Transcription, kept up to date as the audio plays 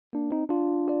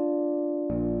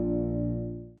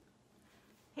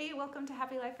Hey, welcome to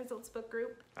Happy Life Results Book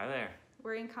Group. Hi there.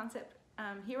 We're in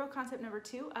hero concept number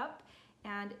 2, Up,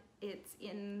 and it's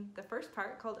in the first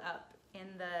part called Up.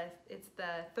 It's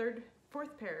the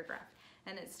fourth paragraph,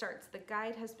 and it starts, "The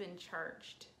guide has been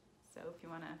charged." So if you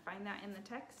want to find that in the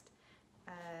text,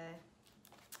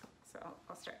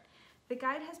 I'll start. "The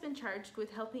guide has been charged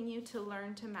with helping you to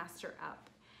learn to master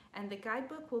Up, and the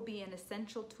guidebook will be an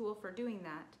essential tool for doing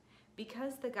that,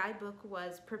 because the guidebook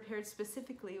was prepared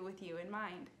specifically with you in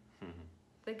mind.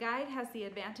 The guide has the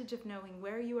advantage of knowing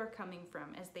where you are coming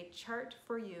from as they chart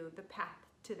for you the path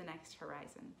to the next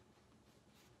horizon."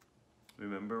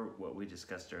 Remember what we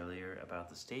discussed earlier about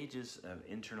the stages of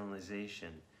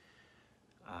internalization.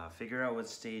 Figure out what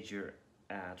stage you're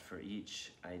at for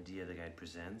each idea the guide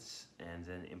presents, and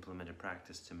then implement a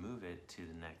practice to move it to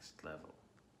the next level.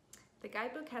 The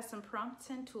guidebook has some prompts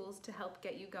and tools to help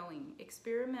get you going.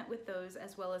 Experiment with those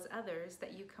as well as others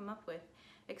that you come up with.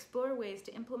 Explore ways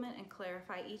to implement and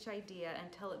clarify each idea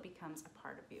until it becomes a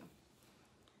part of you.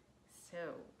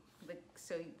 So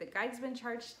the guide's been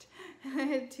charged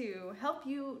to help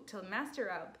you to master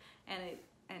Up, and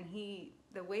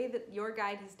the way that your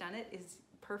guide has done it is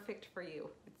perfect for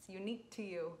you. It's unique to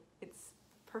you. It's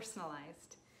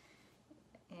personalized.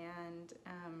 And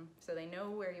so they know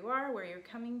where you are, where you're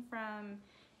coming from.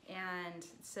 And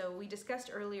so we discussed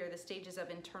earlier the stages of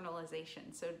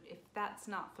internalization. So if that's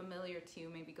not familiar to you,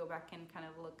 maybe go back and kind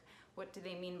of look, what do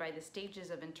they mean by the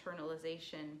stages of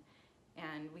internalization?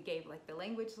 And we gave like the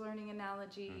language learning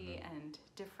analogy and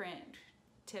different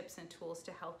tips and tools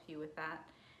to help you with that.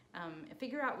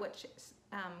 Figure out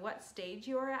what stage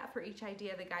you are at for each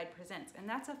idea the guide presents. And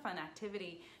that's a fun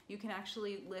activity. You can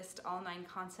actually list all 9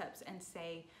 concepts and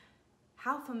say,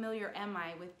 how familiar am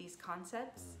I with these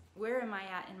concepts? Where am I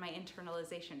at in my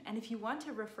internalization? And if you want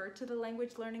to refer to the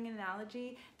language learning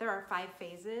analogy, there are 5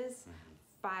 phases,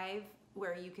 5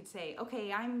 where you could say,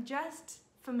 okay, I'm just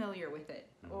familiar with it.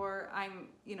 Or I'm,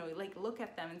 like look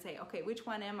at them and say, okay, which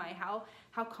one am I?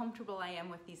 How comfortable I am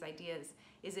with these ideas?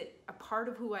 Is it a part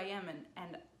of who I am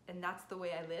and that's the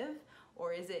way I live?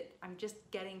 Or is it, I'm just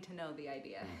getting to know the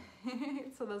idea?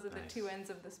 So those are the 2 ends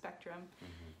of the spectrum.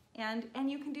 And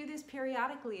you can do this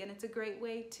periodically, and it's a great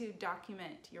way to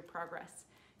document your progress.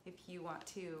 If you want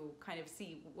to kind of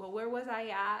see, well, where was I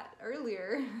at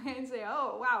earlier? And say,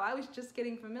 oh, wow, I was just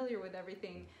getting familiar with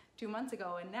everything 2 months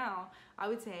ago, and now I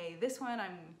would say this one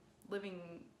I'm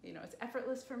living, it's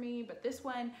effortless for me, but this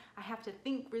one I have to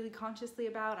think really consciously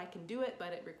about. I can do it,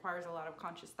 but it requires a lot of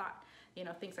conscious thought,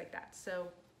 things like that.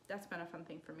 So that's been a fun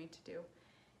thing for me to do.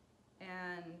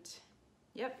 And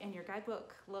yep, in your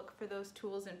guidebook, look for those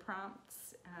tools and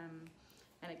prompts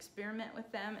and experiment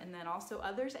with them, and then also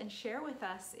others, and share with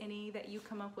us any that you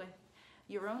come up with,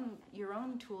 your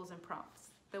own tools and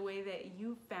prompts, the way that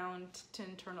you found to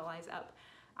internalize Up.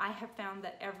 I have found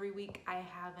that every week I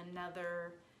have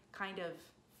another kind of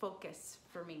focus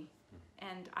for me,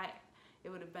 and it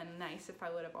would have been nice if I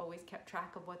would have always kept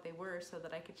track of what they were so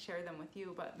that I could share them with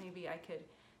you, but maybe I could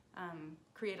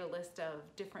create a list of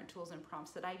different tools and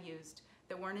prompts that I used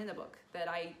that weren't in the book, that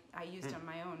I used on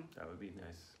my own. That would be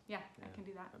nice. Yeah, I can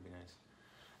do that. That'd be nice.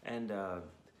 And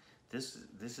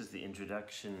this is the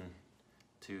introduction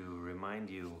to remind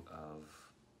you of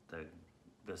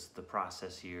the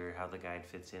process here, how the guide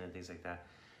fits in and things like that.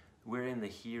 We're in the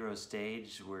hero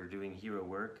stage, we're doing hero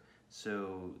work,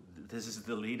 so this is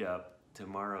the lead up.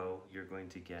 Tomorrow you're going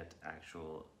to get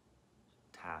actual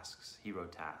tasks, hero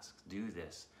tasks. Do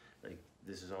this. Like,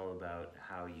 this is all about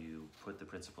how you put the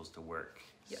principles to work.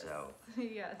 Yes. So,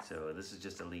 yes. So this is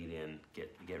just a lead in.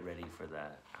 Get ready for the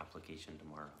application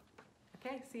tomorrow.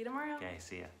 Okay, see you tomorrow. Okay,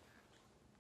 see ya.